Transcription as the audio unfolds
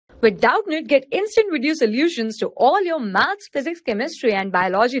With Doubtnut, get instant video solutions to all your maths, physics, chemistry, and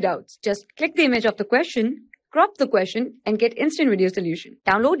biology doubts. Just click the image of the question, crop the question, and get instant video solution.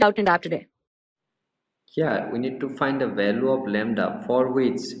 Download Doubtnut app today. Here we need to find the value of lambda for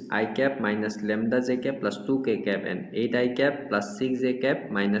which I cap minus lambda j cap plus 2k cap and 8 I cap plus 6 j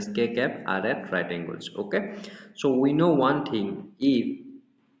cap minus k cap are at right angles. Okay, so we know one thing: if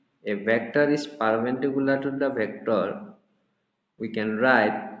a vector is perpendicular to the vector, we can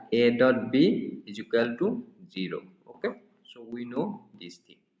write a dot b is equal to 0. Okay, so we know this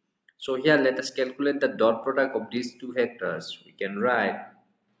thing. So here let us calculate the dot product of these two vectors. We can write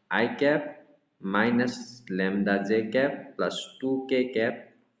I cap minus lambda j cap plus 2k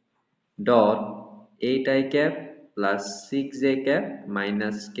cap dot 8 I cap plus 6 j cap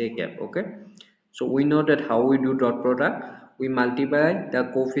minus k cap. Okay, so we know that how we do dot product. We multiply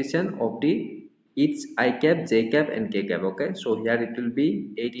the coefficient of the each I cap, j cap and k cap. Okay, so here it will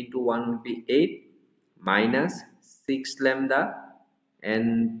be 8 into 1 will be 8 minus 6 lambda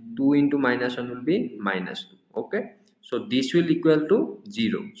and 2 into minus 1 will be minus 2. Okay, so this will equal to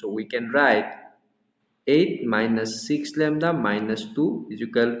 0. So we can write 8 minus 6 lambda minus 2 is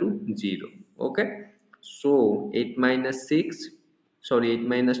equal to 0. Okay, so 8 minus 2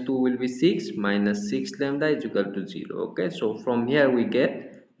 will be 6 minus 6 lambda is equal to 0. Okay, so from here we get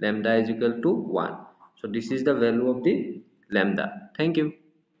lambda is equal to 1. So this is the value of the lambda. Thank you.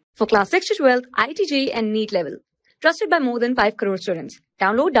 For class 6 to 12, IIT JEE and NEET level. Trusted by more than 5 crore students.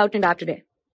 Download Doubtnut app today.